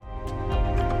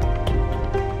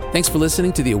Thanks for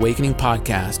listening to the Awakening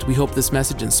Podcast. We hope this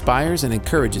message inspires and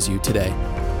encourages you today.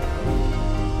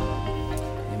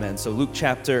 Amen. So Luke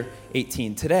chapter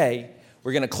 18. Today,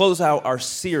 we're going to close out our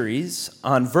series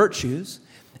on virtues,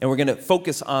 and we're going to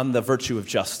focus on the virtue of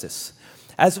justice.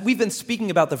 As we've been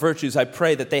speaking about the virtues, I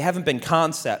pray that they haven't been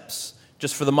concepts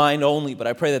just for the mind only, but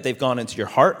I pray that they've gone into your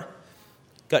heart,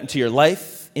 got into your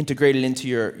life, integrated into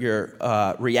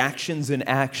your reactions and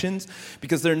actions,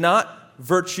 because they're not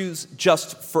virtues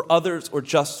just for others or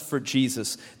just for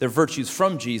Jesus. They're virtues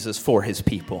from Jesus for his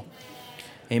people.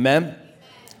 Amen?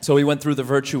 So we went through the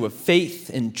virtue of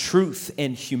faith and truth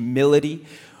and humility.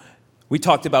 We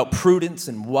talked about prudence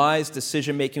and wise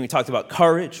decision-making. We talked about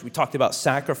courage. We talked about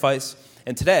sacrifice.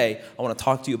 And today, I want to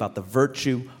talk to you about the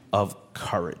virtue of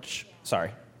courage.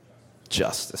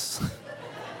 Justice.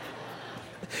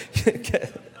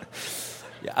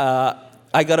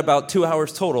 I got about 2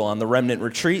 hours total on the Remnant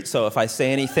retreat, so if I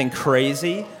say anything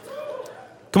crazy,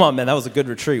 come on, man, that was a good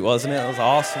retreat, wasn't it? That was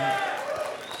awesome.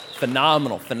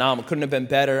 Phenomenal. Couldn't have been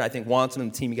better. I think Wanson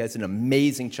and the team, you guys did an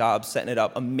amazing job setting it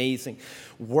up. Amazing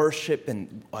worship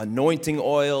and anointing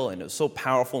oil, and it was so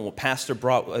powerful. And what Pastor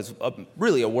brought was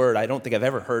really a word. I don't think I've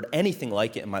ever heard anything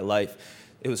like it in my life.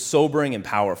 It was sobering and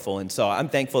powerful, and so I'm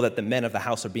thankful that the men of the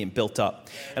house are being built up.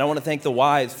 And I want to thank the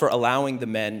wives for allowing the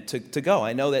men to go.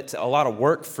 I know that's a lot of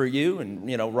work for you and,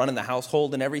 running the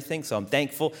household and everything, so I'm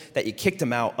thankful that you kicked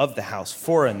them out of the house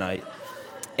for a night.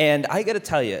 And I got to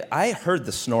tell you, I heard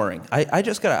the snoring. I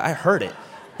heard it.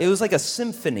 It was like a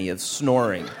symphony of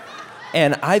snoring.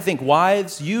 And I think,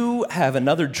 wives, you have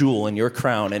another jewel in your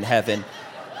crown in heaven.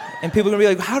 And people are going to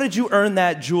be like, how did you earn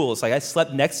that jewel? It's like, I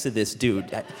slept next to this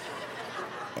dude.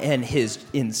 And his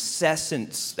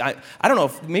incessant, I don't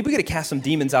know, maybe we got to cast some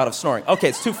demons out of snoring. Okay,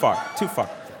 it's too far.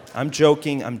 I'm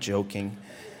joking.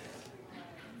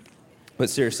 But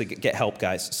seriously, get help,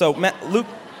 guys. So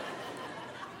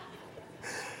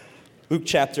Luke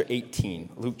chapter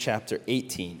 18. Luke chapter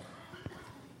 18.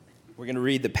 We're going to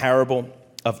read the parable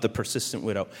of the persistent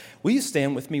widow. Will you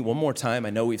stand with me one more time?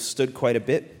 I know we've stood quite a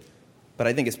bit, but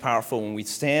I think it's powerful when we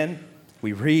stand,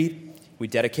 we read, we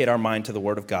dedicate our mind to the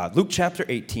Word of God. Luke chapter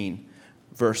 18,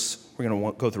 we're going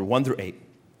to go through 1 through 8.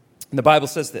 And the Bible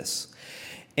says this,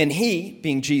 and he,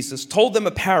 being Jesus, told them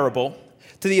a parable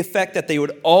to the effect that they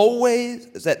would always,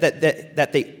 that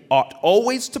they ought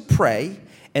always to pray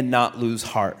and not lose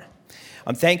heart.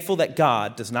 I'm thankful that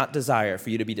God does not desire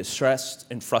for you to be distressed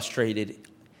and frustrated,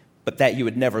 but that you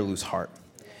would never lose heart.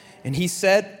 And he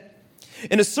said,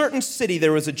 in a certain city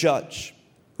there was a judge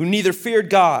who neither feared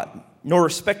God nor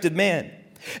respected man.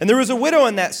 And there was a widow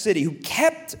in that city who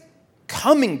kept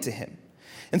coming to him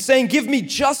and saying, give me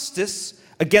justice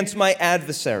against my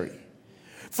adversary.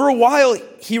 For a while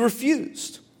he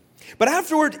refused. But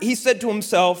afterward he said to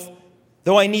himself,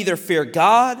 though I neither fear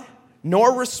God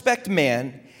nor respect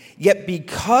man, yet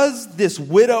because this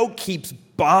widow keeps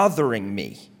bothering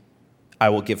me, I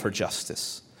will give her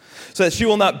justice, so that she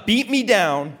will not beat me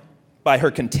down by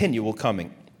her continual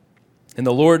coming. And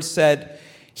the Lord said,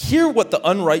 hear what the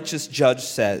unrighteous judge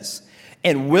says,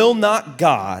 and will not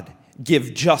God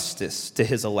give justice to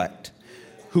his elect,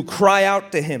 who cry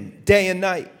out to him day and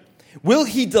night? Will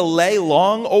he delay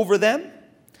long over them?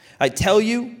 I tell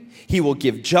you, he will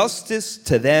give justice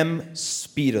to them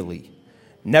speedily.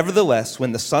 Nevertheless,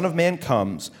 when the Son of Man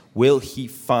comes, will he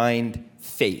find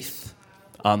faith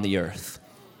on the earth?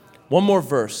 One more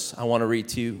verse I want to read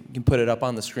to you. You can put it up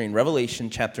on the screen. Revelation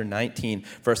chapter 19,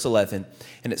 verse 11.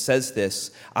 And it says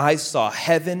this, I saw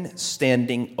heaven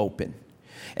standing open,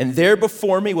 and there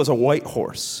before me was a white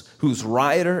horse, whose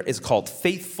rider is called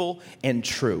Faithful and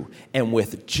True, and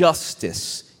with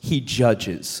justice he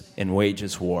judges and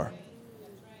wages war.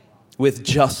 With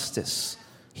justice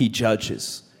he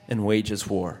judges and wages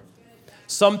war.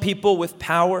 Some people with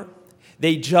power,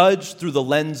 they judge through the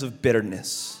lens of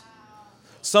bitterness.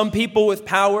 Some people with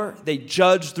power, they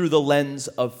judge through the lens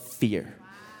of fear.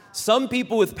 Some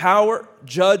people with power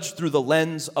judge through the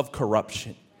lens of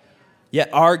corruption. Yet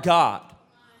our God,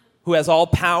 who has all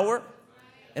power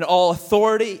and all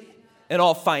authority and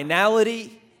all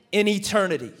finality in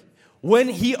eternity, when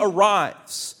he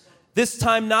arrives, this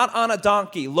time not on a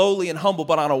donkey, lowly and humble,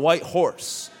 but on a white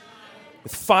horse,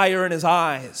 with fire in his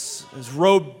eyes, his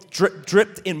robe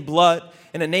dripped in blood,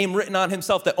 and a name written on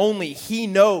himself that only he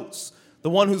knows, the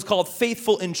one who's called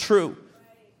Faithful and True.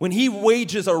 When he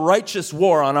wages a righteous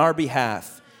war on our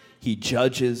behalf, he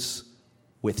judges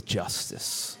with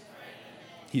justice.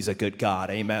 He's a good God,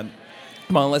 amen.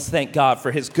 Come on, let's thank God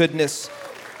for his goodness.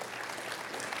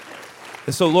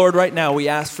 And so, Lord, right now we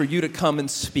ask for you to come and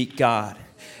speak, God.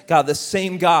 God, the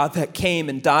same God that came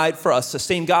and died for us, the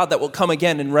same God that will come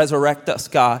again and resurrect us,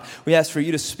 God. We ask for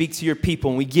you to speak to your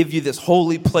people, and we give you this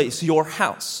holy place, your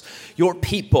house, your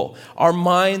people, our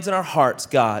minds and our hearts,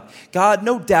 God. God,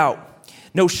 no doubt,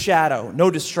 no shadow, no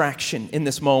distraction in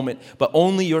this moment, but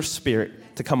only your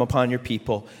Spirit to come upon your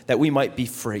people, that we might be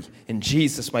free. In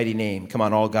Jesus' mighty name, come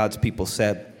on, all God's people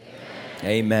said,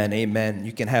 amen, amen.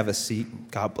 You can have a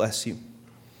seat. God bless you.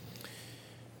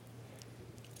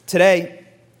 Today,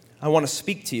 I want to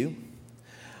speak to you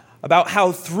about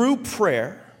how through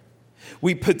prayer,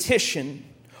 we petition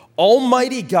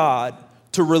Almighty God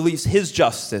to release His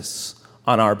justice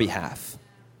on our behalf.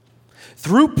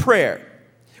 Through prayer,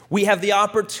 we have the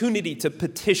opportunity to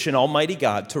petition Almighty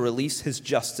God to release His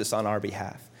justice on our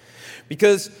behalf.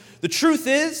 Because the truth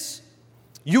is,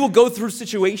 you will go through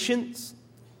situations,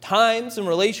 times, and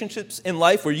relationships in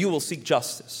life where you will seek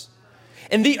justice.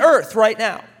 And the earth right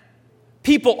now,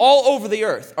 people all over the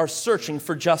earth are searching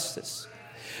for justice.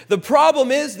 The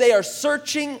problem is they are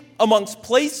searching amongst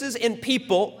places and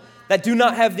people that do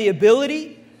not have the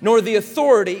ability nor the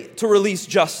authority to release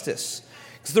justice.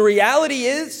 Because the reality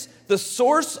is, the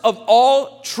source of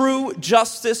all true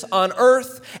justice on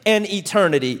earth and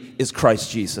eternity is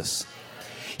Christ Jesus.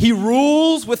 He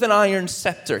rules with an iron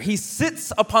scepter. He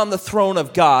sits upon the throne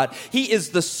of God. He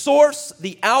is the source,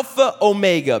 the Alpha,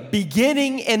 Omega,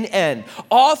 beginning and end,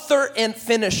 author and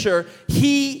finisher.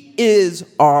 He is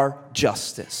our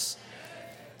justice.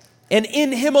 And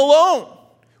in Him alone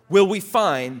will we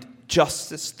find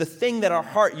justice, the thing that our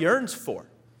heart yearns for,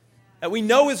 that we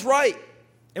know is right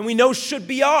and we know should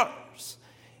be ours.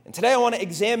 And today I want to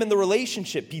examine the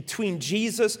relationship between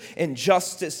Jesus and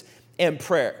justice and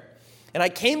prayer. And I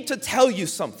came to tell you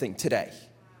something today.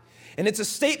 And it's a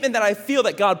statement that I feel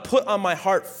that God put on my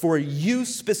heart for you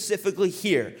specifically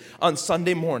here on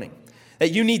Sunday morning.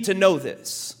 That you need to know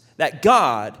this, that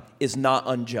God is not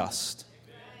unjust.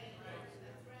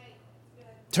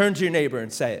 Turn to your neighbor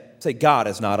and say it. Say, God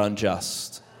is not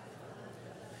unjust.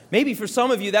 Maybe for some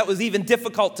of you that was even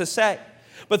difficult to say.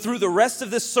 But through the rest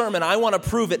of this sermon, I want to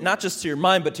prove it not just to your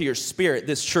mind, but to your spirit,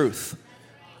 this truth.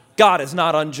 God is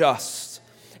not unjust.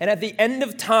 And at the end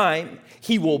of time,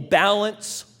 He will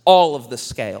balance all of the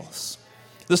scales.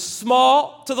 The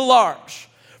small to the large,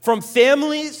 from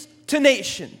families to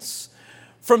nations,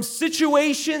 from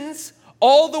situations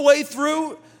all the way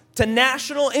through to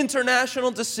national,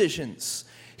 international decisions.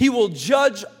 He will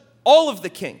judge all of the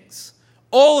kings,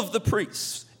 all of the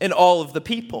priests, and all of the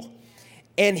people.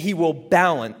 And He will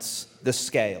balance the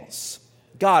scales.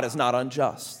 God is not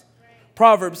unjust.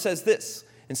 Proverbs says this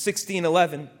in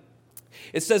 16:11.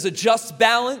 It says, a just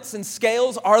balance and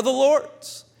scales are the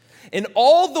Lord's, and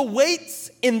all the weights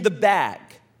in the bag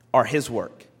are His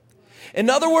work. In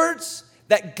other words,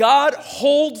 that God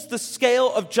holds the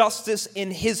scale of justice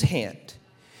in His hand,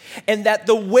 and that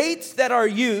the weights that are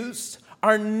used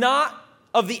are not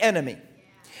of the enemy.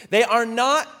 They are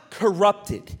not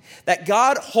corrupted, that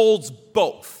God holds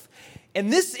both.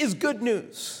 And this is good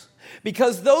news,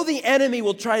 because though the enemy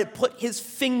will try to put his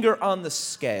finger on the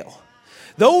scale,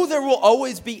 though there will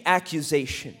always be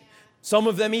accusation, some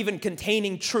of them even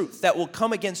containing truth that will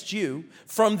come against you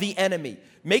from the enemy,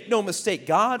 make no mistake,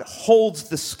 God holds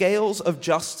the scales of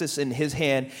justice in His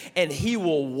hand, and He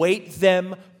will weight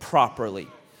them properly.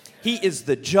 He is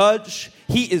the judge,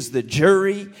 He is the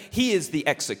jury, He is the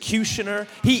executioner,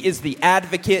 He is the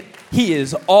advocate, He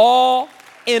is all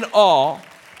in all,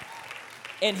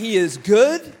 and He is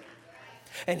good,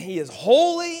 and He is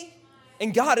holy,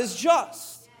 and God is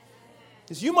just.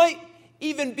 Because you might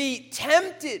even be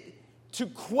tempted to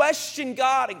question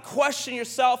God and question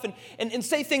yourself and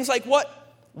say things like,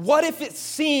 what if it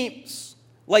seems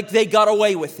like they got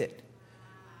away with it?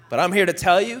 But I'm here to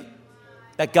tell you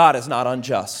that God is not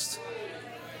unjust.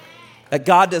 That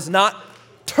God does not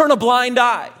turn a blind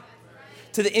eye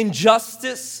to the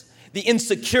injustice, the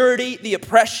insecurity, the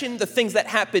oppression, the things that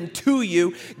happen to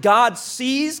you. God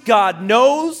sees, God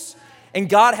knows, and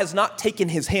God has not taken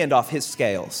His hand off His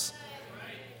scales.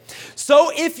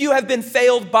 So if you have been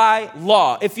failed by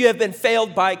law, if you have been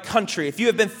failed by country, if you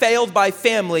have been failed by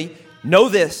family, know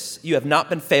this, you have not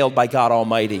been failed by God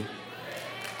Almighty.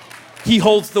 He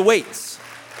holds the weights.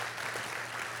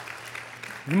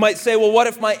 You might say, well, what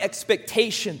if my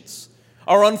expectations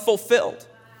are unfulfilled?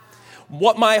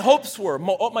 What my hopes were,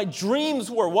 what my dreams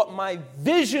were, what my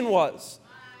vision was,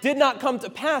 did not come to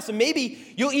pass. And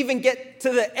maybe you'll even get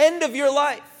to the end of your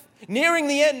life, nearing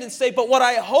the end, and say, but what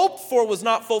I hoped for was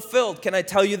not fulfilled. Can I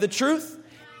tell you the truth?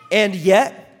 And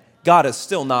yet, God is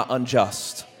still not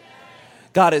unjust.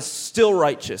 God is still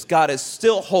righteous. God is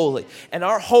still holy. And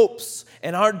our hopes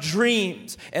and our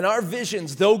dreams and our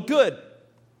visions, though good,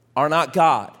 are not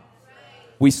God.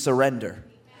 We surrender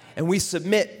and we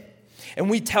submit and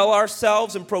we tell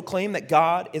ourselves and proclaim that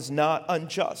God is not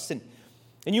unjust. And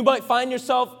you might find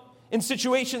yourself in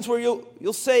situations where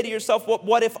you'll say to yourself,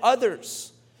 what if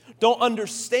others don't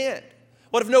understand?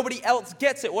 What if nobody else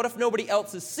gets it? What if nobody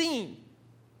else has seen,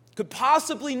 could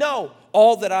possibly know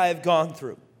all that I have gone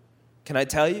through? Can I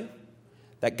tell you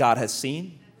that God has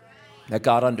seen, that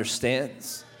God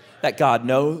understands, that God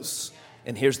knows,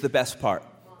 and here's the best part,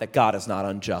 that God is not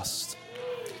unjust.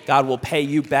 God will pay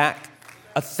you back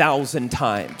 1,000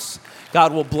 times.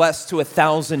 God will bless to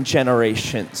 1,000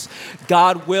 generations.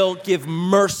 God will give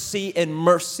mercy and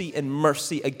mercy and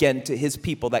mercy again to his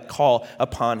people that call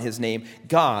upon his name.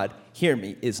 God, hear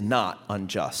me, is not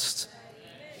unjust.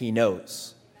 He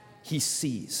knows. He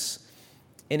sees.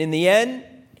 And in the end,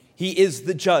 he is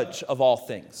the judge of all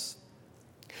things.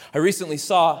 I recently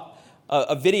saw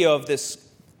a video of this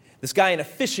guy in a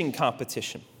fishing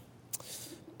competition.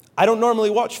 I don't normally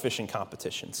watch fishing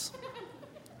competitions.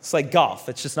 It's like golf.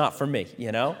 It's just not for me,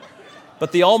 you know?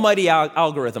 But the almighty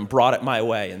algorithm brought it my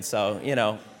way. And so,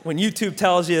 when YouTube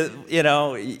tells you,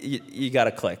 you got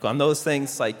to click on those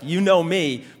things. Like, you know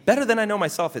me better than I know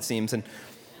myself, it seems. And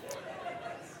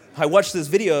I watched this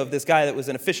video of this guy that was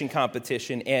in a fishing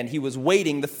competition, and he was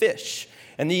weighting the fish.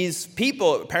 And these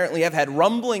people apparently have had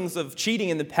rumblings of cheating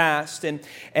in the past, and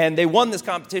they won this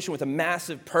competition with a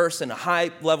massive purse and a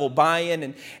high-level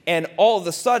buy-in, and all of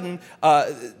a sudden,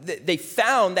 they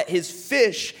found that his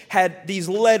fish had these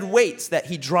lead weights that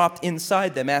he dropped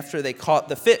inside them after they caught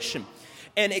the fish.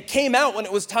 And it came out when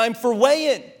it was time for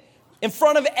weigh-in. In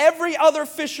front of every other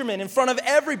fisherman, in front of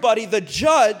everybody, the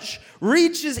judge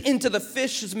reaches into the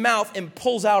fish's mouth and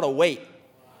pulls out a weight.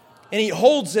 And he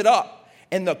holds it up.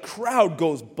 And the crowd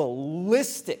goes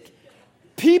ballistic.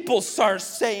 People start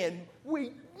saying, "We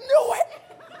knew it."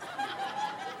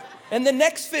 And the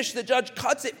next fish, the judge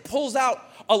cuts it, pulls out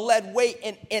a lead weight.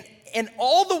 And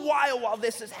all the while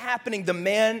this is happening, the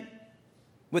man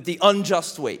with the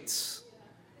unjust weights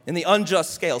and the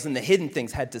unjust scales and the hidden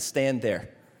things had to stand there.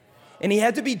 And he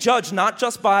had to be judged not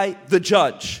just by the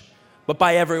judge, but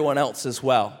by everyone else as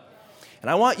well. And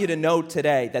I want you to know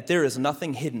today that there is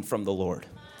nothing hidden from the Lord.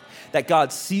 That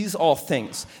God sees all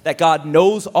things, that God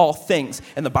knows all things.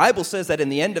 And the Bible says that in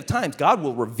the end of times, God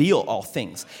will reveal all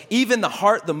things, even the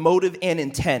heart, the motive, and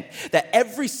intent. That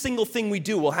every single thing we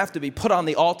do will have to be put on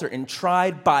the altar and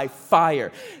tried by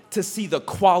fire to see the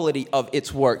quality of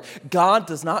its work. God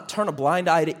does not turn a blind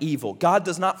eye to evil. God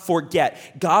does not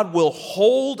forget. God will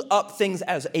hold up things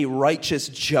as a righteous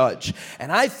judge.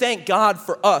 And I thank God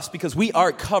for us because we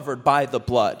are covered by the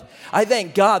blood. I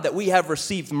thank God that we have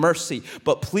received mercy.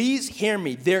 But please hear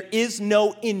me, there is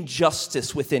no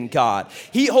injustice within God.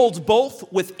 He holds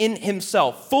both within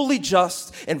himself, fully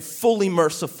just and fully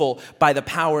merciful by the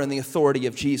power and the authority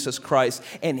of Jesus Christ.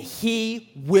 And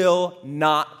he will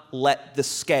not let the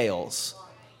scales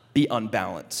be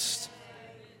unbalanced.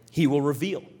 He will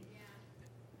reveal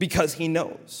because he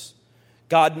knows.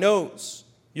 God knows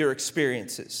your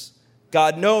experiences.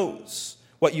 God knows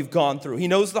what you've gone through. He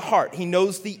knows the heart. He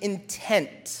knows the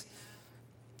intent.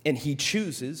 And he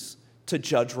chooses to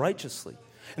judge righteously.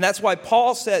 And that's why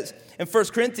Paul says in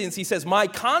 1 Corinthians, he says, "My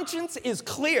conscience is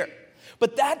clear,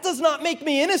 but that does not make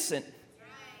me innocent."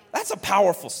 That's a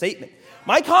powerful statement.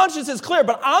 My conscience is clear,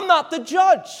 but I'm not the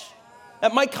judge.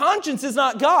 That my conscience is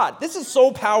not God. This is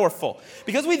so powerful.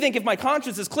 Because we think if my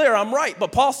conscience is clear, I'm right.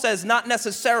 But Paul says not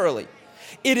necessarily.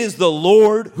 It is the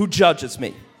Lord who judges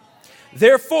me.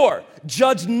 Therefore,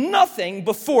 judge nothing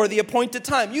before the appointed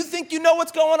time. You think you know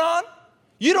what's going on?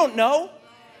 You don't know.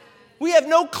 We have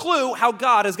no clue how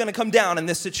God is going to come down in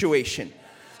this situation.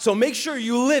 So make sure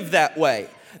you live that way.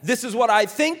 This is what I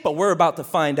think, but we're about to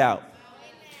find out.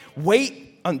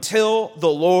 Wait until the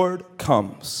Lord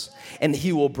comes, and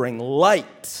he will bring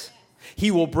light.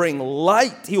 He will bring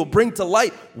light. He will bring to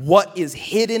light what is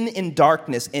hidden in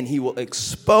darkness, and he will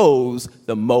expose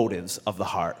the motives of the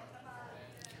heart.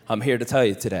 I'm here to tell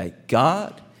you today,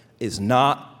 God is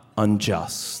not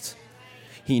unjust.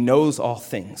 He knows all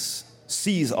things,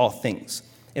 sees all things,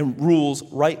 and rules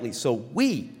rightly. So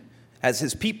we, as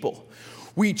his people,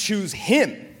 we choose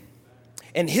him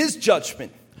and his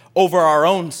judgment over our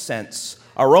own sense,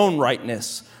 our own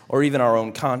rightness, or even our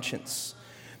own conscience.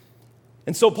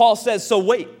 And so Paul says, so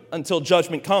wait until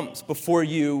judgment comes before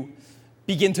you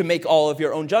begin to make all of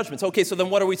your own judgments. Okay, so then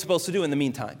what are we supposed to do in the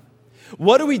meantime?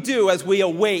 What do we do as we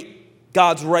await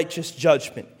God's righteous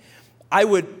judgment? I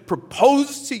would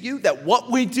propose to you that what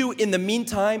we do in the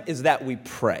meantime is that we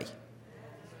pray.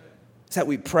 It's that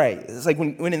we pray. It's like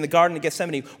when in the Garden of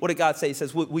Gethsemane, what did God say? He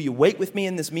says, will you wait with me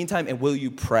in this meantime, and will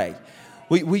you pray?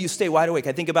 Will you stay wide awake?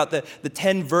 I think about the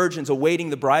 10 virgins awaiting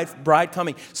the bride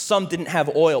coming. Some didn't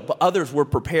have oil, but others were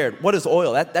prepared. What is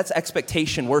oil? That's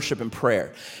expectation, worship, and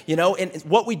prayer. And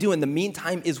what we do in the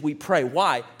meantime is we pray.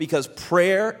 Why? Because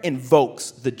prayer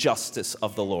invokes the justice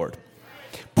of the Lord.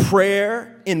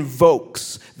 Prayer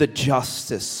invokes the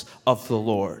justice of the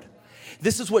Lord.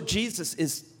 This is what Jesus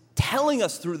is telling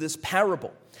us through this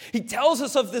parable. He tells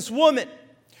us of this woman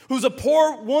who's a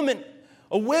poor woman,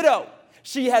 a widow.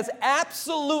 She has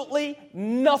absolutely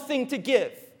nothing to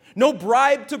give. No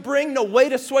bribe to bring, no way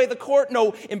to sway the court,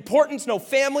 no importance, no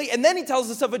family. And then he tells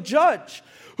us of a judge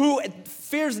who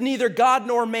fears neither God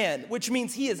nor man, which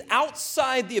means he is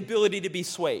outside the ability to be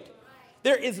swayed.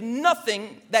 There is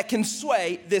nothing that can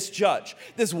sway this judge.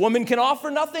 This woman can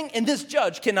offer nothing, and this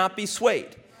judge cannot be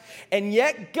swayed. And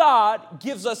yet God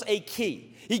gives us a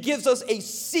key. He gives us a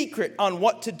secret on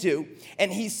what to do.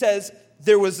 And he says,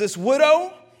 there was this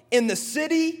widow in the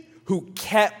city who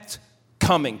kept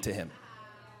coming to him.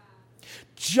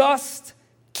 Just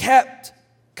kept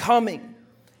coming.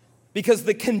 Because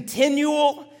the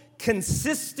continual,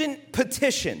 consistent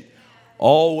petition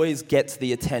always gets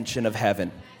the attention of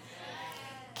heaven.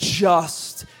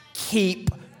 Just keep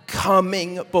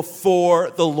coming before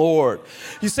the Lord.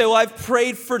 You say, well, I've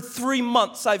prayed for 3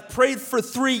 months. I've prayed for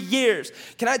 3 years.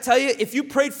 Can I tell you, if you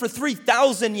prayed for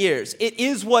 3,000 years, it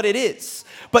is what it is.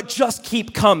 But just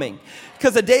keep coming.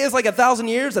 Because a day is like 1,000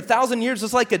 years. 1,000 years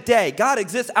is like a day. God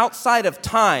exists outside of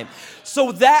time.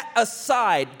 So that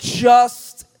aside,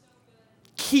 just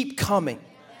keep coming.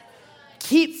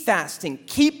 Keep fasting.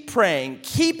 Keep praying.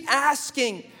 Keep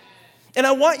asking. And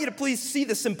I want you to please see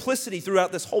the simplicity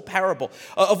throughout this whole parable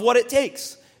of what it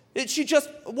takes. What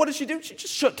did she do? She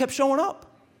just kept showing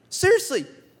up. Seriously,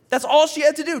 that's all she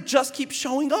had to do. Just keep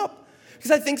showing up.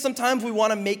 Because I think sometimes we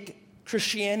want to make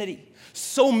Christianity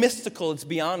so mystical it's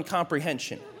beyond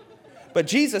comprehension. But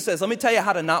Jesus says, let me tell you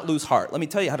how to not lose heart. Let me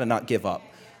tell you how to not give up.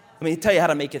 Let me tell you how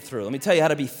to make it through. Let me tell you how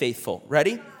to be faithful.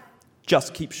 Ready?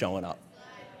 Just keep showing up.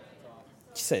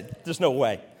 She said, there's no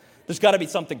way. There's got to be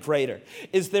something greater.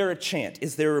 Is there a chant?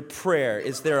 Is there a prayer?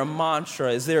 Is there a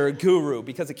mantra? Is there a guru?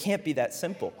 Because it can't be that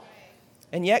simple.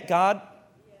 And yet God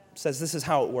says this is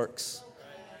how it works.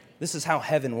 This is how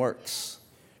heaven works.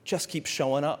 Just keep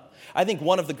showing up. I think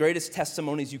one of the greatest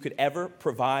testimonies you could ever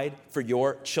provide for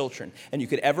your children and you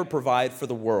could ever provide for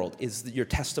the world is your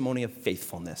testimony of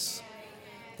faithfulness.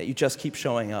 That you just keep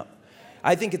showing up.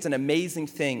 I think it's an amazing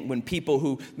thing when people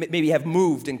who maybe have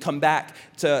moved and come back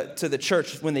to the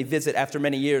church when they visit after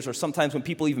many years, or sometimes when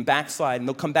people even backslide and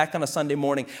they'll come back on a Sunday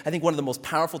morning. I think one of the most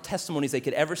powerful testimonies they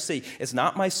could ever see is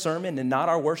not my sermon and not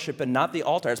our worship and not the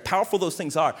altar. As powerful those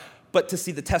things are, but to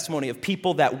see the testimony of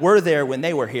people that were there when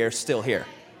they were here, still here.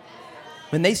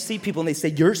 When they see people and they say,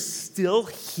 you're still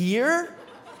here?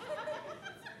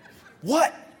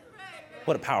 What?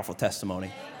 What a powerful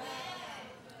testimony.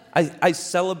 I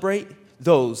celebrate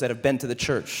those that have been to the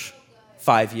church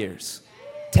 5 years,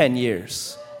 10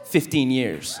 years, 15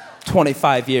 years,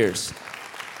 25 years.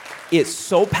 It's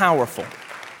so powerful,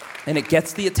 and it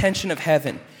gets the attention of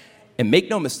heaven. And make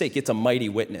no mistake, it's a mighty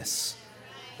witness.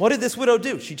 What did this widow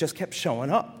do? She just kept showing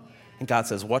up. And God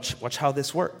says, watch how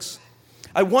this works.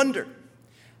 I wonder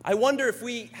if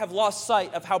we have lost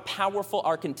sight of how powerful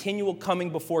our continual coming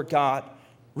before God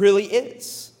really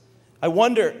is. I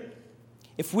wonder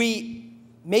if we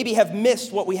maybe have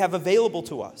missed what we have available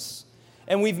to us,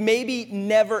 and we've maybe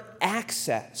never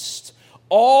accessed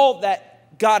all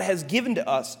that God has given to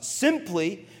us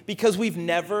simply because we've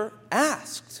never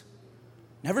asked.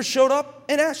 Never showed up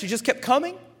and asked. She just kept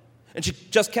coming, and she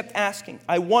just kept asking.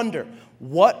 I wonder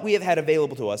what we have had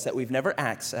available to us that we've never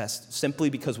accessed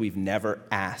simply because we've never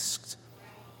asked.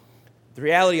 The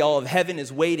reality, all of heaven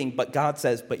is waiting, but God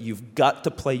says, but you've got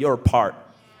to play your part.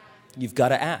 You've got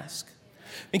to ask.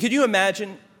 And could you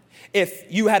imagine if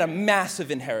you had a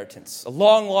massive inheritance, a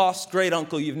long-lost great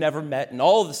uncle you've never met, and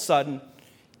all of a sudden,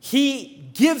 he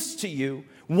gives to you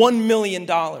 $1 million.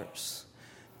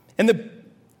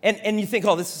 And you think,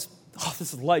 this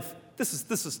is life. This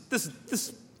is.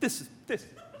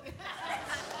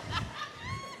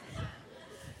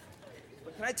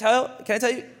 But can I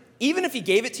tell you, even if he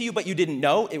gave it to you but you didn't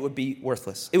know, it would be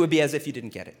worthless. It would be as if you didn't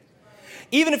get it.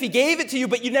 Even if he gave it to you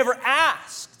but you never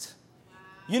asked,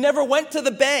 you never went to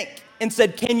the bank and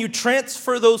said, can you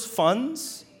transfer those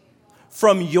funds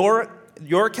from your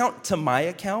account to my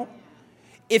account?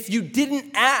 If you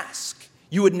didn't ask,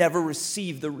 you would never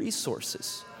receive the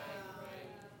resources.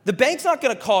 The bank's not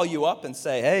going to call you up and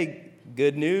say, hey,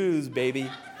 good news, baby.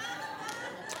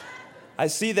 I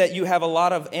see that you have a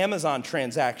lot of Amazon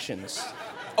transactions.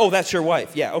 Oh, that's your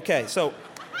wife. Yeah, okay. So,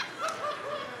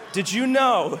 did you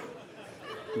know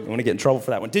You want to get in trouble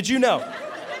for that one. Did you know?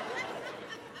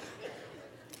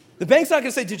 The bank's not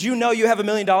going to say, did you know you have $1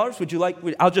 million? Would you like,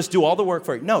 I'll just do all the work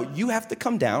for you. No, you have to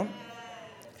come down.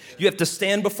 You have to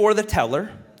stand before the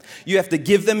teller. You have to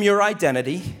give them your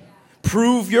identity,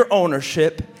 prove your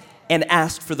ownership, and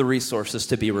ask for the resources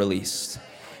to be released.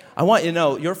 I want you to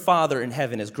know your Father in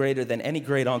heaven is greater than any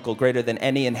great uncle, greater than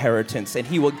any inheritance, and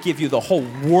he will give you the whole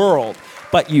world,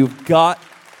 but you've got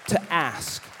to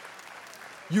ask.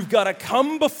 You've got to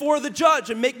come before the judge,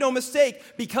 and make no mistake,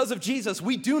 because of Jesus,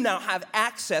 we do now have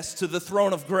access to the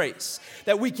throne of grace,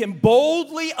 that we can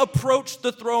boldly approach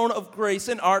the throne of grace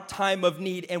in our time of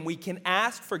need, and we can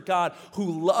ask for God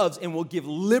who loves and will give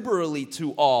liberally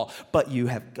to all, but you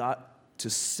have got to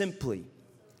simply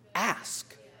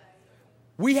ask.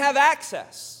 We have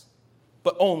access,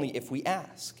 but only if we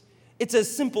ask. It's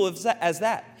as simple as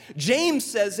that. James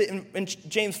says it in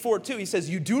James 4:2. He says,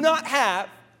 you do not have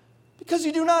because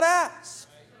you do not ask.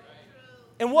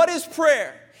 And what is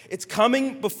prayer? It's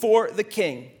coming before the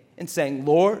king and saying,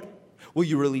 Lord, will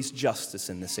you release justice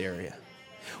in this area?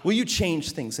 Will you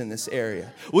change things in this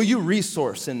area? Will you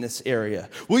resource in this area?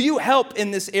 Will you help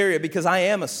in this area? Because I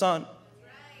am a son.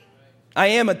 I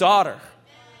am a daughter.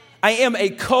 I am a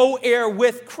co-heir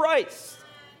with Christ,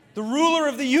 the ruler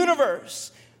of the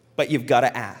universe. But you've got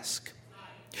to ask.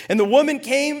 And the woman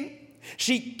came,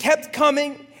 she kept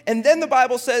coming, and then the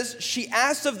Bible says she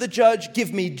asked of the judge,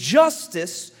 give me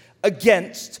justice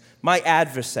against my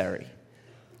adversary.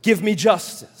 Give me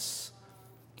justice.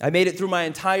 I made it through my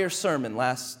entire sermon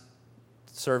last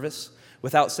service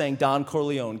without saying, Don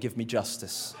Corleone, give me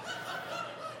justice.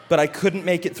 But I couldn't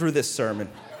make it through this sermon.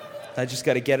 I just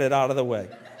got to get it out of the way.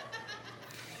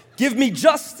 Give me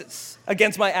justice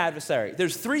against my adversary.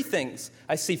 There's 3 things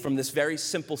I see from this very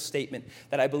simple statement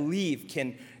that I believe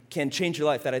can change your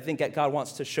life, that I think that God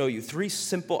wants to show you. 3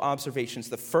 simple observations.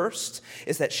 The first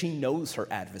is that she knows her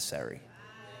adversary.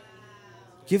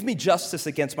 Give me justice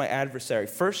against my adversary.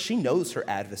 First, she knows her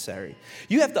adversary.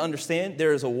 You have to understand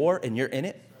there is a war and you're in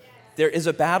it. There is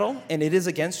a battle, and it is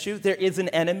against you. There is an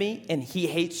enemy, and he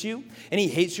hates you, and he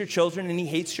hates your children, and he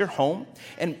hates your home.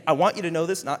 And I want you to know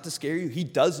this, not to scare you. He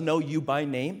does know you by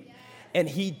name, and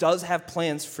he does have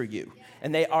plans for you,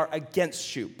 and they are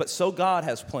against you. But so God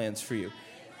has plans for you,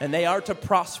 and they are to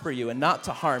prosper you and not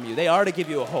to harm you. They are to give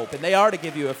you a hope, and they are to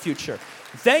give you a future.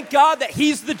 Thank God that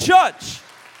he's the judge.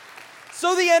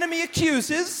 So the enemy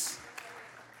accuses,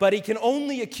 but he can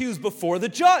only accuse before the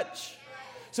judge.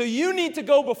 So you need to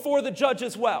go before the judge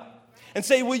as well and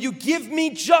say, will you give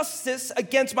me justice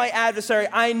against my adversary?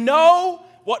 I know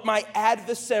what my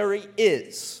adversary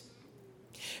is.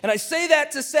 And I say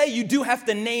that to say you do have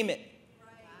to name it.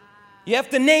 You have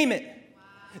to name it.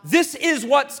 This is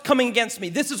what's coming against me.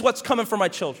 This is what's coming for my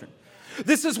children.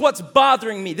 This is what's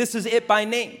bothering me. This is it by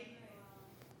name.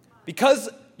 Because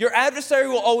your adversary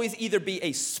will always either be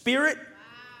a spirit,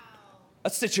 a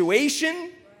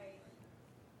situation,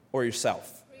 or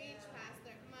yourself.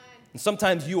 And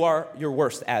sometimes you are your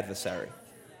worst adversary.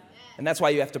 And that's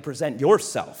why you have to present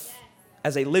yourself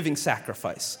as a living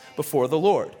sacrifice before the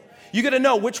Lord. You got to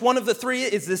know which one of the 3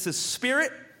 is this a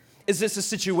spirit? Is this a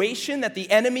situation that the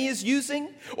enemy is using?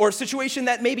 Or a situation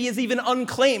that maybe is even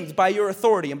unclaimed by your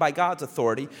authority and by God's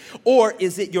authority? Or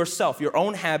is it yourself, your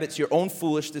own habits, your own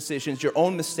foolish decisions, your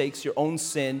own mistakes, your own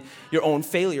sin, your own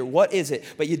failure? What is it?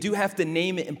 But you do have to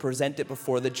name it and present it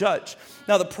before the judge.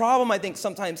 Now, the problem I think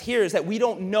sometimes here is that we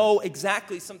don't know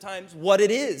exactly sometimes what it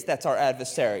is that's our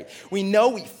adversary. We know,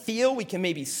 we feel, we can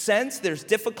maybe sense there's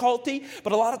difficulty,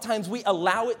 but a lot of times we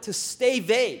allow it to stay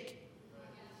vague.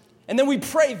 And then we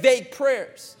pray vague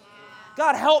prayers.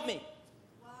 God, help me.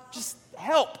 Just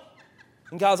help.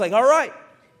 And God's like, all right.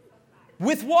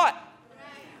 With what?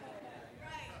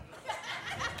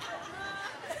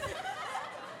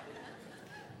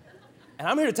 And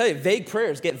I'm here to tell you, vague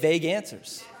prayers get vague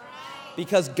answers.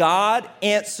 Because God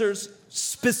answers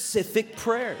specific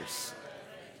prayers.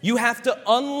 You have to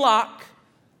unlock.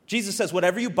 Jesus says,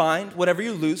 whatever you bind, whatever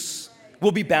you loose,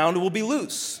 will be bound and will be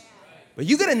loose. But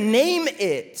you got to name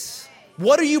it.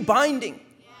 What are you binding?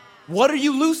 What are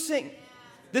you loosing?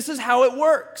 This is how it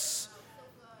works.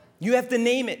 You have to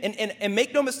name it. And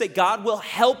make no mistake, God will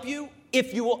help you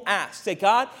if you will ask. Say,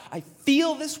 God, I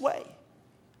feel this way.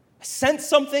 I sense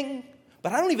something,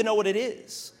 but I don't even know what it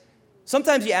is.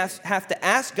 Sometimes you have to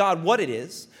ask God what it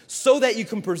is so that you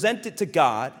can present it to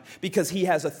God because he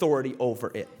has authority over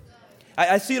it.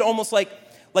 I see it almost like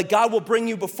God will bring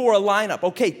you before a lineup.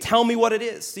 Okay, tell me what it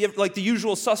is. Like the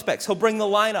usual suspects, he'll bring the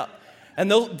lineup. And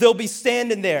they'll be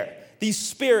standing there. These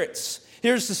spirits.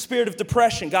 Here's the spirit of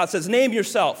depression. God says, name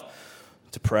yourself.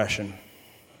 Depression.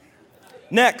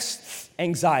 Next,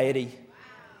 anxiety.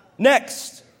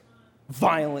 Next,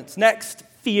 violence. Next,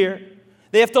 fear.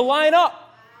 They have to line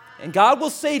up. And God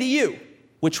will say to you,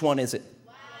 which one is it?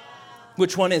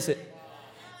 Which one is it?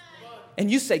 And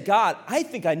you say, God, I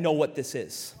think I know what this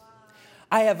is.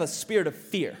 I have a spirit of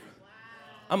fear.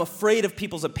 I'm afraid of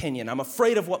people's opinion. I'm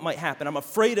afraid of what might happen. I'm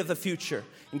afraid of the future.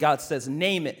 And God says,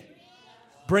 name it.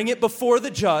 Bring it before the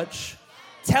judge.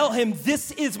 Tell him, this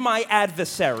is my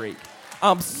adversary.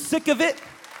 I'm sick of it.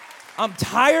 I'm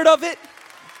tired of it.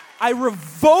 I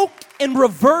revoke and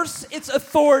reverse its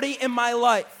authority in my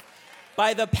life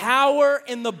by the power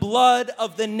and the blood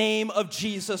of the name of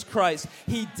Jesus Christ.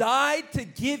 He died to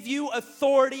give you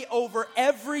authority over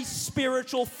every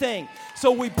spiritual thing.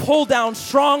 So we pull down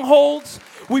strongholds.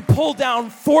 We pull down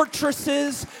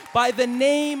fortresses by the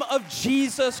name of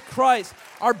Jesus Christ.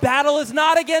 Our battle is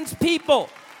not against people,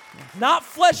 not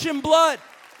flesh and blood,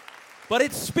 but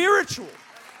it's spiritual.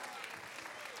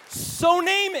 So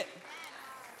name it.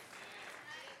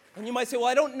 And you might say, well,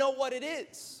 I don't know what it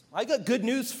is. I got good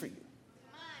news for you.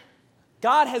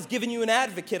 God has given you an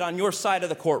advocate on your side of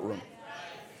the courtroom.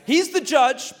 He's the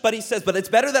judge, but he says, but it's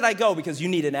better that I go because you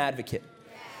need an advocate.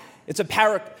 It's a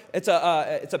paraclete.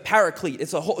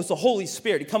 It's a Holy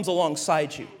Spirit. He comes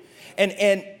alongside you. And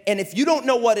if you don't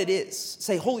know what it is,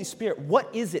 say, Holy Spirit,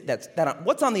 what is it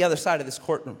what's on the other side of this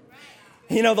courtroom?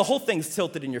 You know, the whole thing's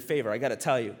tilted in your favor, I got to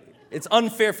tell you. It's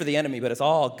unfair for the enemy, but it's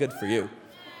all good for you.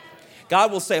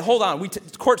 God will say, hold on,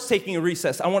 court's taking a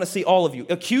recess. I want to see all of you.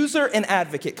 Accuser and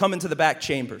advocate come into the back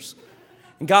chambers.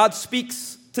 And God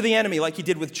speaks to the enemy like he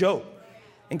did with Job.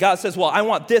 And God says, well, I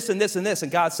want this and this and this.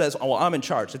 And God says, oh, well, I'm in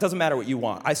charge. It doesn't matter what you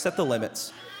want. I set the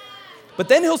limits. But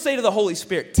then he'll say to the Holy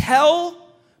Spirit, tell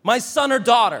my son or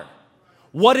daughter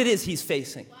what it is he's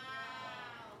facing.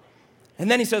 And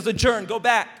then he says, adjourn, go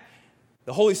back.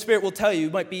 The Holy Spirit will tell you, you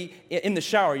might be in the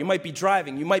shower, you might be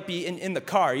driving, you might be in the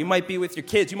car, you might be with your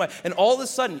kids, and all of a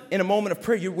sudden, in a moment of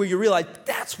prayer, where you realize,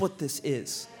 that's what this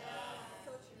is.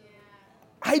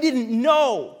 I didn't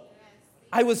know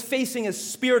I was facing a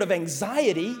spirit of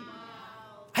anxiety.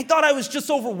 I thought I was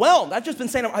just overwhelmed. I've just been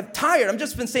saying I'm tired. I've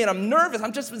just been saying I'm nervous.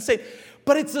 I've just been saying,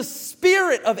 but it's a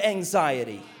spirit of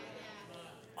anxiety.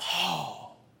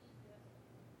 Oh.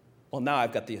 Well, now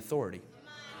I've got the authority.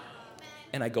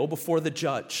 And I go before the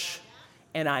judge,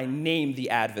 and I name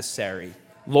the adversary.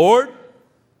 Lord,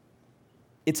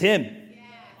 it's him.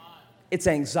 It's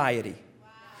anxiety.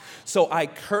 So I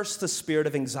curse the spirit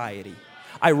of anxiety.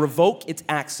 I revoke its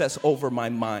access over my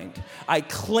mind. I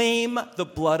claim the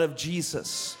blood of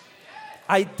Jesus.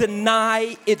 I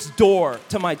deny its door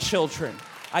to my children.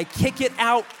 I kick it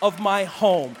out of my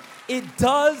home. It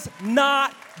does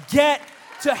not get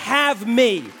to have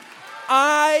me.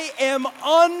 I am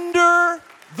under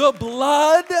the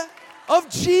blood of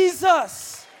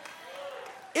Jesus.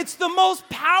 It's the most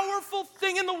powerful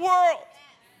thing in the world.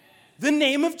 The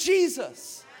name of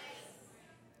Jesus.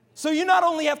 So you not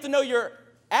only have to know your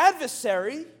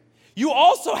adversary, you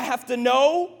also have to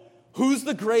know who's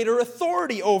the greater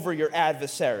authority over your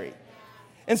adversary.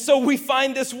 And so we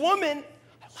find this woman,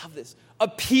 I love this,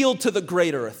 appealed to the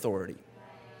greater authority.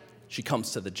 She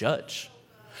comes to the judge.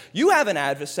 You have an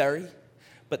adversary,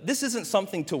 but this isn't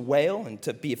something to wail and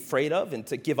to be afraid of and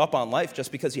to give up on life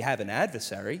just because you have an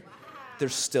adversary.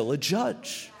 There's still a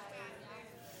judge.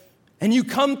 And you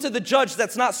come to the judge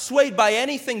that's not swayed by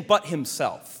anything but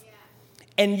himself.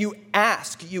 And you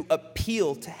ask, you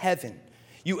appeal to heaven.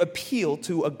 You appeal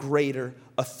to a greater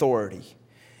authority.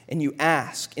 And you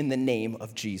ask in the name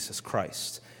of Jesus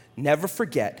Christ. Never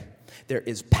forget, there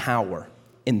is power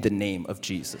in the name of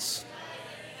Jesus.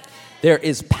 There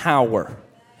is power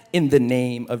in the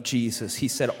name of Jesus. He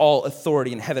said, all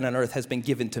authority in heaven and earth has been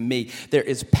given to me. There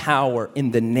is power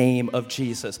in the name of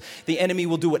Jesus. The enemy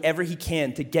will do whatever he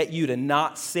can to get you to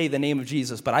not say the name of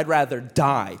Jesus, but I'd rather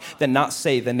die than not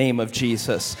say the name of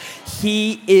Jesus.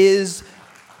 He is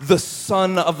the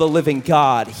Son of the living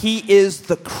God. He is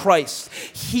the Christ.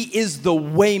 He is the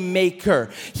way maker.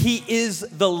 He is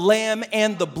the lamb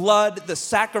and the blood, the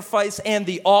sacrifice and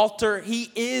the altar.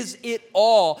 He is it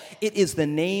all. It is the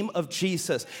name of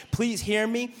Jesus. Please hear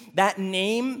me. That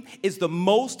name is the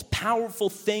most powerful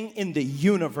thing in the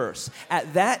universe.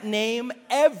 At that name,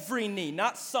 every knee,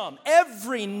 not some,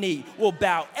 every knee will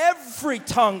bow. Every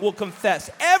tongue will confess.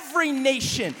 Every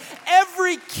nation,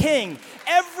 every king,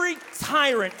 every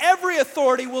tyrant, every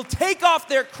authority will take off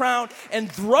their crown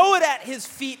and throw it at his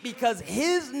feet because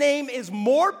his name is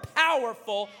more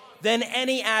powerful than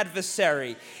any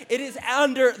adversary. It is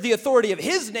under the authority of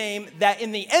his name that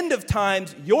in the end of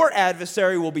times, your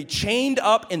adversary will be chained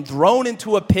up and thrown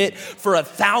into a pit for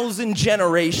 1,000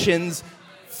 generations.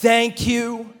 Thank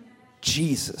you,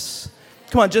 Jesus.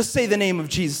 Come on, just say the name of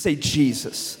Jesus. Say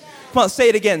Jesus. Come on, say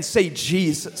it again. Say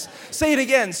Jesus. Say it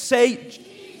again. Say Jesus.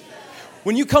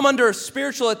 When you come under a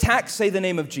spiritual attack, say the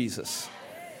name of Jesus.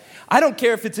 I don't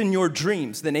care if it's in your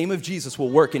dreams. The name of Jesus will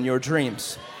work in your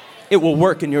dreams. It will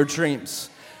work in your dreams.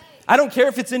 I don't care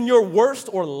if it's in your worst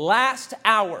or last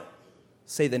hour.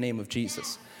 Say the name of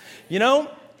Jesus. You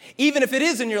know, even if it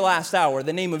is in your last hour,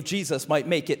 the name of Jesus might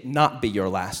make it not be your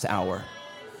last hour.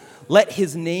 Let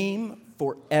his name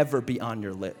forever be on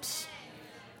your lips.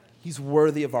 He's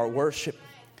worthy of our worship.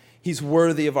 He's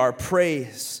worthy of our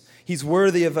praise. He's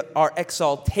worthy of our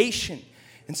exaltation.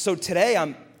 And so today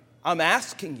I'm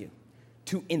asking you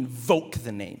to invoke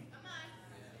the name.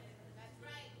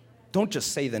 Don't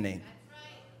just say the name.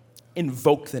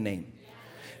 Invoke the name.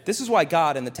 This is why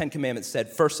God in the Ten Commandments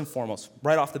said, first and foremost,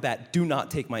 right off the bat, do not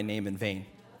take my name in vain. You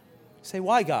say,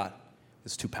 why, God?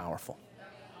 It's too powerful.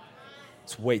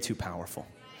 It's way too powerful.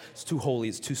 It's too holy,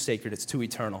 it's too sacred, it's too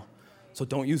eternal. So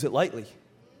don't use it lightly.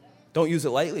 Don't use it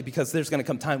lightly, because there's going to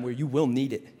come time where you will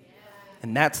need it.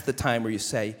 And that's the time where you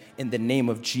say, in the name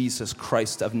of Jesus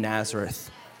Christ of Nazareth,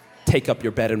 take up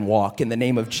your bed and walk. In the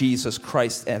name of Jesus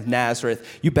Christ of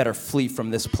Nazareth, you better flee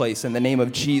from this place. In the name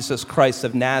of Jesus Christ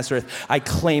of Nazareth, I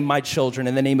claim my children.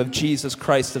 In the name of Jesus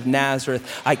Christ of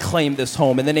Nazareth, I claim this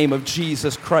home. In the name of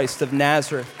Jesus Christ of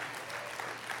Nazareth.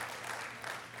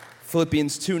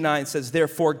 Philippians 2:9 says,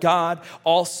 therefore God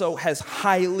also has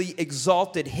highly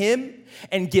exalted him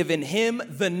and given him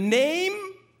the name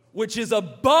which is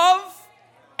above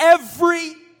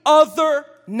every other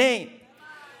name.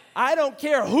 I don't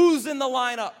care who's in the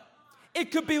lineup. It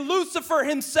could be Lucifer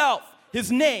himself. His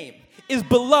name is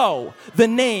below the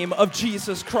name of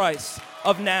Jesus Christ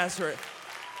of Nazareth.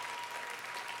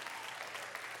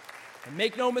 And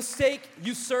make no mistake,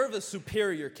 you serve a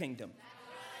superior kingdom.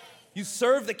 You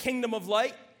serve the kingdom of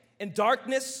light, and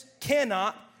darkness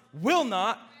cannot, will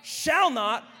not, shall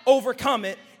not overcome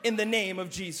it in the name of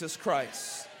Jesus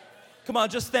Christ. Come on,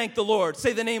 just thank the Lord.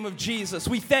 Say the name of Jesus.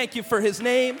 We thank you for his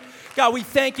name. God, we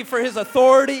thank you for his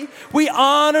authority. We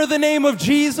honor the name of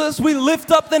Jesus. We lift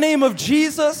up the name of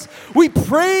Jesus. We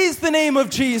praise the name of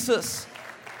Jesus.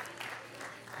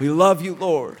 We love you,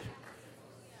 Lord.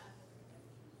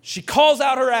 She calls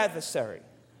out her adversary.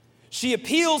 She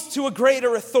appeals to a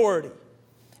greater authority.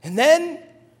 And then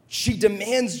she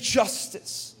demands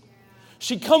justice.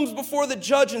 She comes before the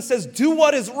judge and says, do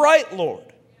what is right, Lord.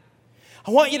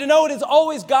 I want you to know it is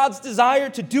always God's desire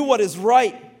to do what is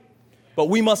right, but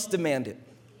we must demand it.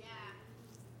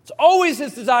 It's always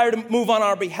his desire to move on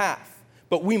our behalf,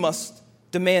 but we must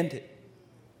demand it.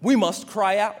 We must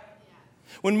cry out.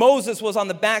 When Moses was on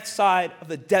the backside of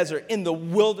the desert in the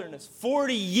wilderness,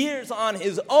 40 years on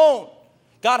his own,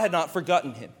 God had not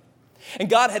forgotten him. And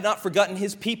God had not forgotten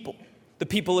his people, the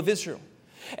people of Israel.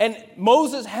 And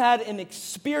Moses had an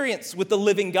experience with the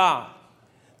living God.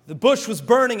 The bush was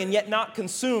burning and yet not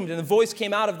consumed. And the voice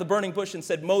came out of the burning bush and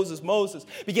said, Moses, Moses.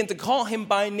 Began to call him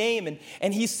by name.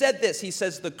 And he said this. He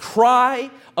says, the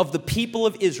cry of the people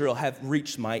of Israel have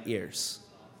reached my ears.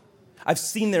 I've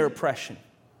seen their oppression.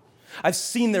 I've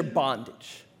seen their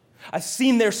bondage. I've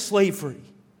seen their slavery.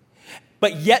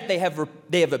 But yet they have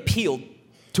appealed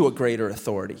to a greater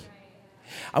authority.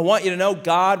 I want you to know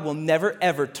God will never,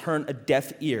 ever turn a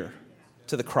deaf ear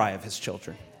to the cry of his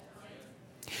children.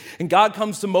 And God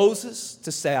comes to Moses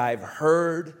to say, I've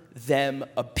heard them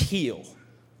appeal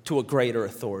to a greater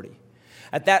authority.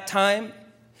 At that time,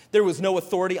 there was no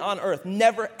authority on earth.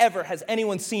 Never, ever has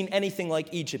anyone seen anything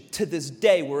like Egypt. To this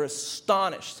day, we're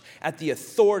astonished at the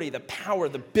authority, the power,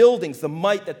 the buildings, the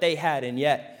might that they had. And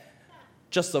yet,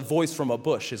 just a voice from a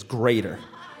bush is greater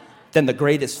than the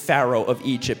greatest Pharaoh of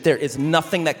Egypt. There is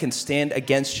nothing that can stand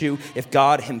against you if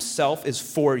God himself is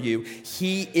for you.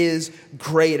 He is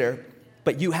greater,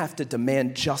 but you have to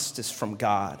demand justice from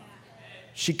God.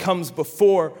 She comes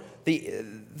before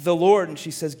the Lord and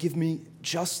she says, give me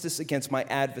justice against my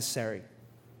adversary.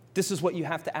 This is what you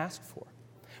have to ask for.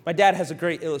 My dad has a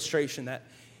great illustration that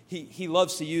he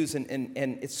loves to use, and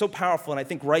it's so powerful, and I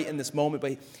think right in this moment,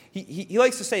 but he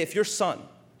likes to say, if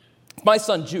my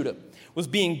son Judah, was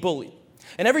being bullied.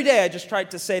 And every day I just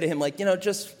tried to say to him, like,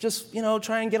 just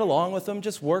try and get along with him.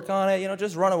 Just work on it.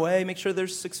 Just run away. Make sure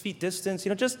there's 6 feet distance.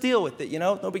 Just deal with it.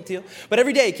 No big deal. But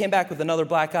every day he came back with another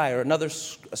black eye or another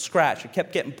scratch. It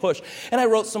kept getting pushed. And I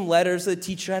wrote some letters to the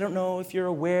teacher. I don't know if you're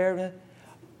aware.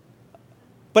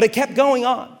 But it kept going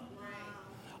on.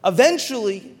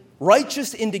 Eventually,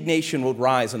 righteous indignation would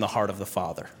rise in the heart of the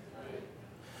father.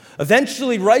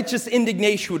 Eventually, righteous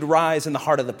indignation would rise in the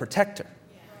heart of the protector.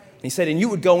 And he said, and you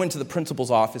would go into the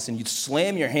principal's office and you'd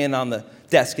slam your hand on the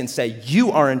desk and say, you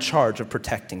are in charge of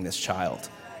protecting this child.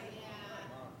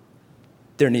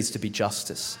 there needs to be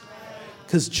justice.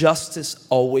 Because justice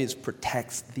always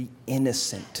protects the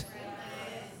innocent.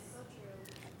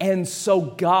 And so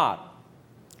God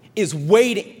is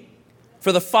waiting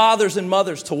for the fathers and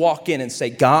mothers to walk in and say,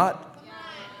 God,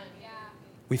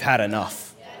 we've had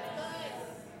enough.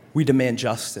 We demand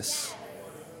justice.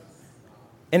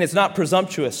 And it's not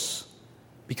presumptuous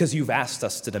because you've asked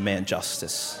us to demand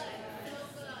justice.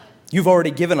 You've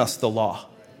already given us the law.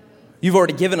 You've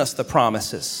already given us the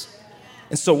promises.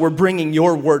 And so we're bringing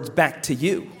your words back to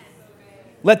you.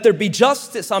 Let there be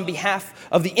justice on behalf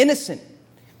of the innocent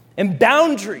and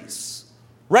boundaries,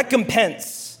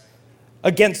 recompense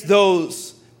against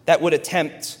those that would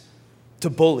attempt to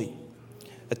bully,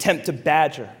 attempt to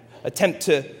badger, attempt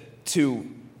to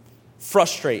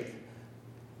frustrate,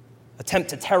 attempt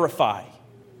to terrify.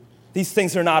 These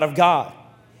things are not of God.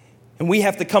 And we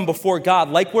have to come before God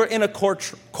like we're in a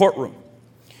courtroom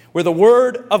where the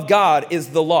word of God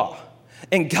is the law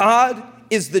and God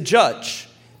is the judge.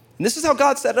 And this is how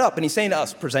God set it up. And he's saying to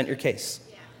us, present your case.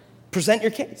 Present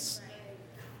your case.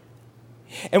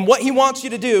 And what he wants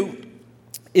you to do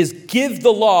is give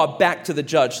the law back to the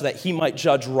judge so that he might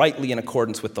judge rightly in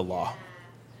accordance with the law.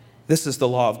 This is the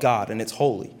law of God, and it's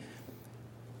holy.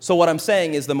 So what I'm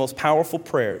saying is the most powerful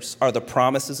prayers are the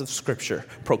promises of Scripture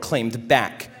proclaimed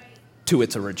back to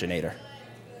its originator.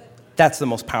 That's the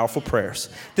most powerful prayers.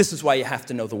 This is why you have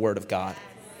to know the Word of God.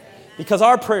 Because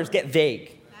our prayers get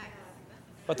vague,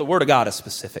 but the Word of God is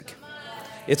specific.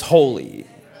 It's holy.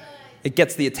 It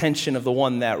gets the attention of the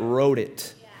one that wrote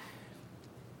it.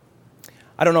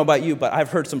 I don't know about you, but I've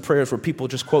heard some prayers where people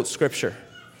just quote Scripture,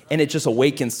 and it just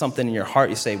awakens something in your heart.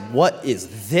 You say, what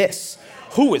is this?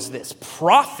 Who is this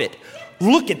prophet?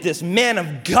 Look at this man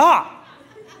of God.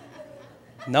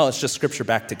 No, it's just Scripture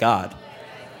back to God.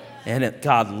 And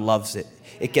God loves it.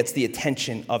 It gets the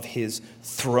attention of his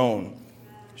throne.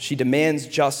 She demands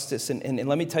justice. And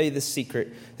let me tell you the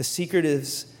secret. The secret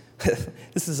is,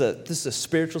 this is a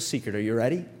spiritual secret. Are you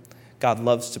ready? God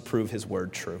loves to prove his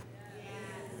word true.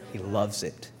 He loves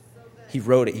it. He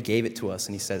wrote it. He gave it to us.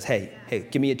 And he says, hey,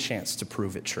 give me a chance to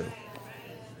prove it true.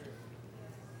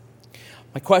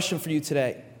 My question for you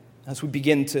today, as we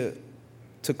begin to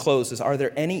close, is are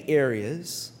there any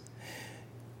areas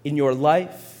in your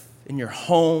life, in your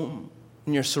home,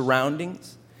 in your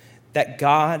surroundings, that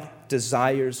God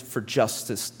desires for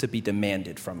justice to be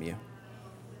demanded from you?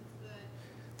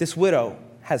 This widow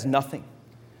has nothing.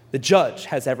 The judge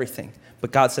has everything.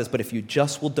 But God says, but if you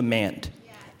just will demand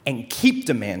and keep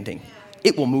demanding,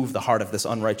 it will move the heart of this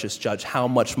unrighteous judge. How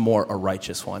much more a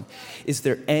righteous one? Is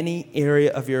there any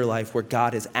area of your life where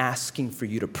God is asking for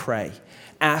you to pray,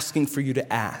 asking for you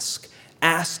to ask,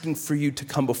 asking for you to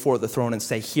come before the throne and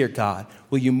say, here, God,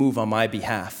 will you move on my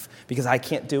behalf? Because I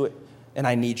can't do it and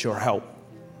I need your help.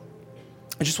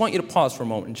 I just want you to pause for a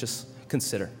moment and just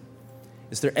consider.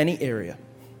 Is there any area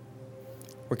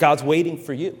where God's waiting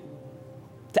for you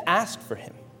to ask for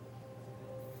him,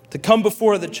 to come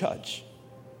before the judge,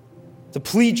 to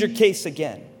plead your case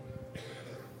again?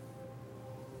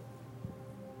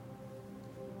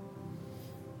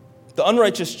 The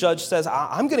unrighteous judge says,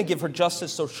 I'm going to give her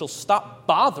justice so she'll stop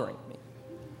bothering me.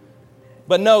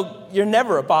 But no, you're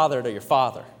never a bother to your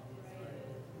Father.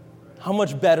 How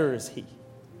much better is he?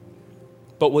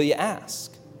 But will you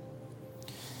ask?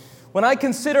 When I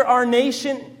consider our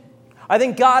nation, I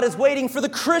think God is waiting for the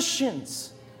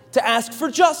Christians to ask for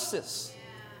justice.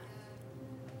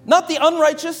 Not the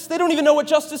unrighteous. They don't even know what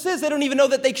justice is. They don't even know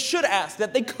that they should ask,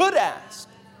 that they could ask.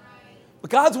 But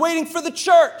God's waiting for the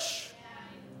church.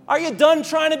 Are you done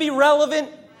trying to be relevant?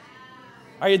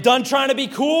 Are you done trying to be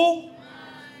cool?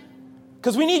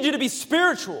 Because we need you to be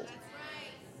spiritual.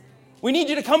 We need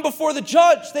you to come before the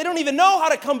judge. They don't even know how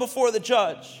to come before the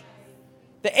judge.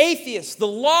 The atheists, the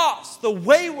lost, the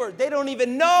wayward, they don't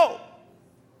even know.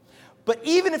 But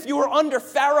even if you were under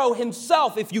Pharaoh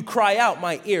himself, if you cry out,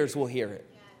 my ears will hear it.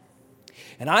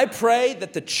 And I pray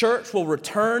that the church will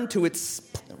return to its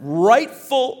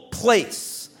rightful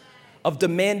place of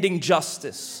demanding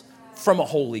justice from a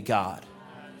holy God.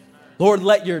 Lord,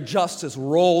 let your justice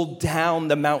roll down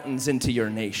the mountains into your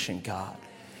nation, God.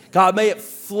 God, may it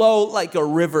flow like a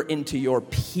river into your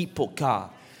people,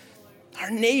 God. Our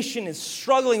nation is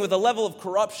struggling with a level of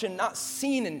corruption not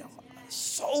seen in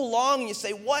so long. You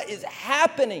say, what is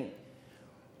happening?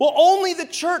 Well, only the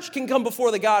church can come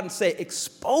before the God and say,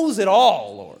 expose it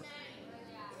all, Lord.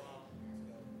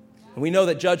 And we know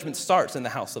that judgment starts in the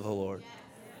house of the Lord.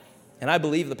 And I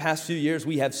believe the past few years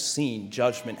we have seen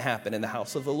judgment happen in the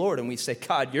house of the Lord. And we say,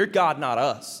 God, you're God, not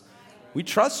us. We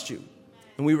trust you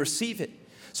and we receive it.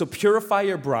 So purify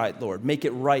your bride, Lord. Make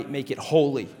it right, make it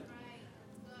holy.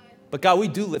 But God, we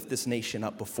do lift this nation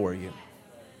up before you.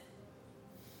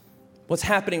 What's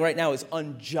happening right now is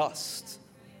unjust.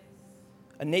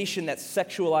 A nation that's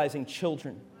sexualizing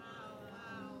children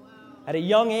at a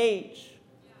young age,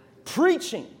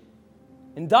 preaching,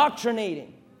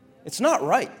 indoctrinating. It's not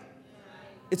right.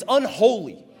 It's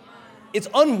unholy. It's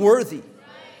unworthy.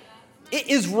 It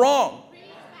is wrong.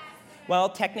 Well,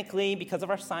 technically, because of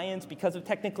our science, because of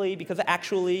technically, because of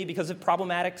actually, because of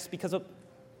problematics, because of...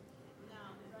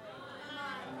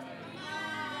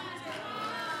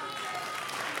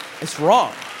 It's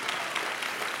wrong.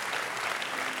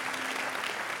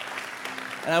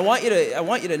 And I want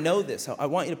you to know this. I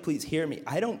want you to please hear me.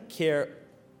 I don't care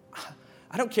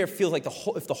if it feels like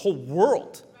if the whole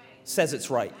world says it's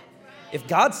right. If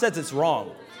God says it's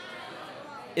wrong,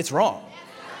 it's wrong.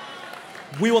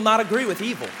 We will not agree with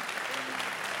evil.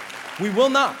 We will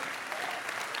not.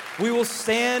 We will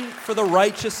stand for the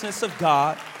righteousness of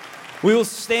God. We will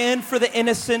stand for the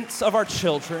innocence of our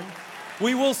children.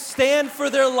 We will stand for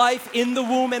their life in the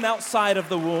womb and outside of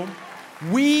the womb.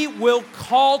 We will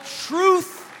call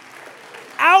truth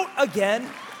out again,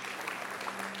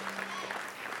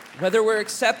 whether we're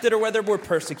accepted or whether we're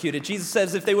persecuted. Jesus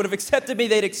says if they would have accepted me,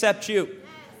 they'd accept you.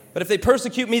 But if they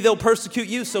persecute me, they'll persecute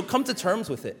you. So come to terms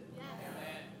with it.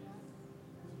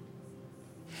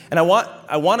 And I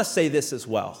want to say this as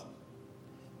well.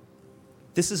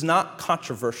 This is not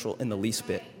controversial in the least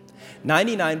bit.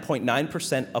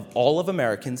 99.9% of all of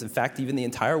Americans, in fact, even the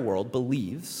entire world,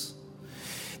 believes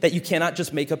that you cannot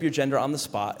just make up your gender on the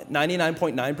spot.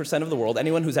 99.9% of the world,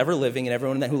 anyone who's ever living and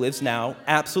everyone who lives now,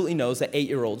 absolutely knows that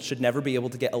 8-year-olds should never be able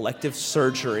to get elective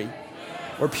surgery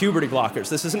or puberty blockers.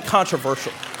 This isn't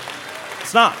controversial.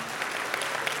 It's not.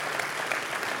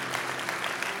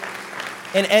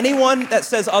 And anyone that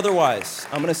says otherwise,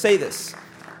 I'm going to say this,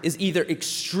 is either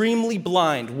extremely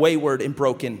blind, wayward, and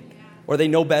broken, or they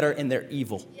know better and they're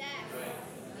evil.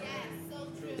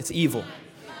 It's evil.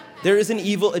 There is an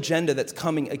evil agenda that's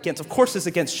coming against, of course it's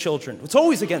against children. It's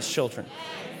always against children.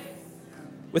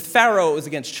 With Pharaoh, it was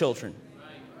against children.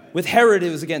 With Herod, it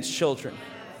was against children.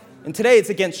 And today, it's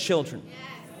against children.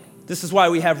 This is why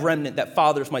we have remnant, that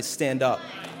fathers might stand up.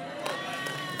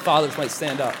 Fathers might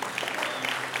stand up.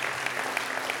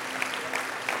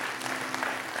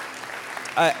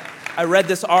 I read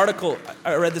this article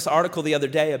the other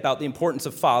day about the importance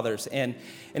of fathers, and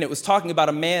it was talking about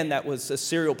a man that was a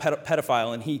serial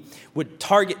pedophile, and he would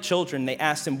target children. They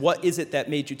asked him, what is it that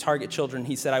made you target children?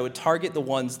 He said, I would target the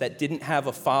ones that didn't have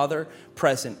a father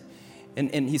present.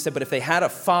 And he said, but if they had a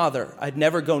father, I'd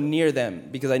never go near them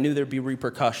because I knew there'd be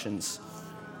repercussions.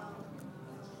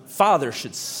 Fathers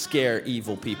should scare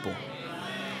evil people.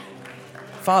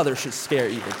 Fathers should scare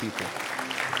evil people.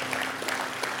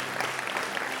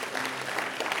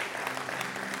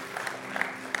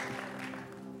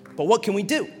 But what can we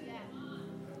do?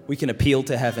 We can appeal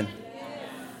to heaven.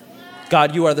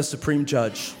 God, you are the supreme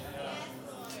judge.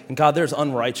 And God, there's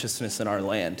unrighteousness in our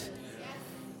land.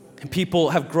 And people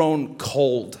have grown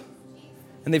cold.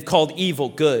 And they've called evil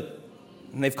good.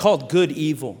 And they've called good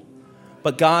evil.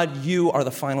 But God, you are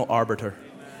the final arbiter.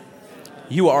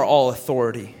 You are all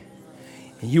authority.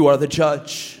 And you are the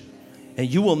judge. And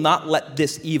you will not let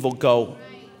this evil go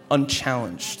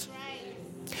unchallenged.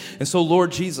 And so,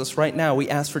 Lord Jesus, right now, we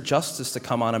ask for justice to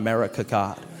come on America,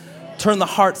 God. Turn the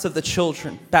hearts of the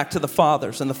children back to the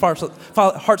fathers and the hearts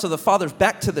of the fathers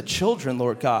back to the children,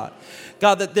 Lord God.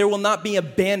 God, that there will not be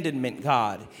abandonment,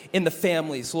 God, in the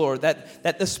families, Lord.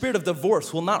 That the spirit of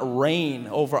divorce will not reign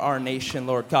over our nation,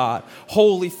 Lord God.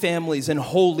 Holy families and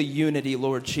holy unity,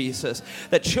 Lord Jesus.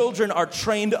 That children are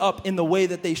trained up in the way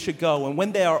that they should go. And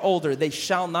when they are older, they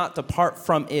shall not depart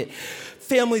from it.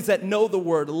 Families that know the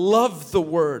word, love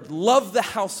the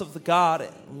house of the God,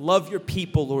 and love your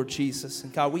people, Lord Jesus.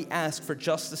 And God, we ask for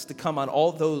justice to come on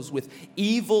all those with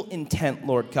evil intent,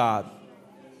 Lord God.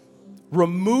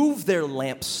 Remove their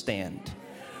lampstand.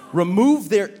 Remove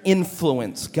their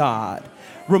influence, God.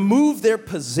 Remove their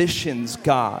positions,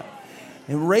 God.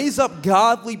 And raise up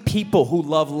godly people who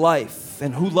love life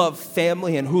and who love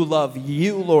family and who love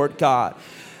you, Lord God,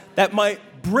 that might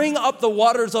bring up the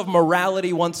waters of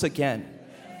morality once again.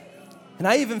 And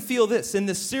I even feel this in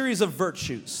this series of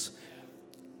virtues.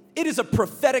 It is a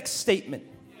prophetic statement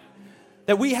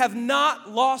that we have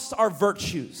not lost our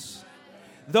virtues.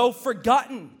 Though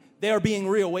forgotten, they are being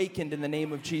reawakened in the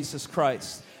name of Jesus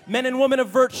Christ. Men and women of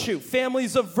virtue,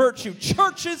 families of virtue,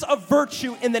 churches of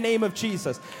virtue in the name of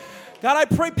Jesus. God, I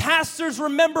pray pastors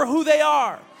remember who they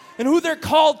are and who they're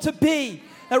called to be.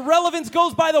 That relevance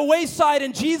goes by the wayside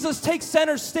and Jesus takes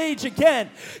center stage again.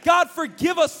 God,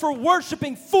 forgive us for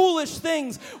worshiping foolish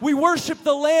things. We worship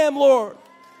the Lamb, Lord.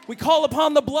 We call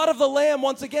upon the blood of the Lamb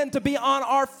once again to be on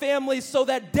our families so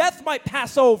that death might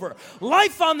pass over,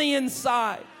 life on the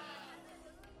inside.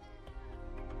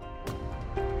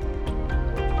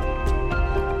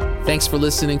 Thanks for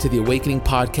listening to the Awakening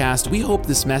Podcast. We hope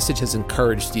this message has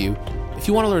encouraged you. If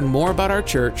you want to learn more about our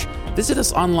church, visit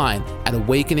us online at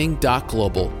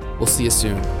awakening.global. We'll see you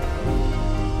soon.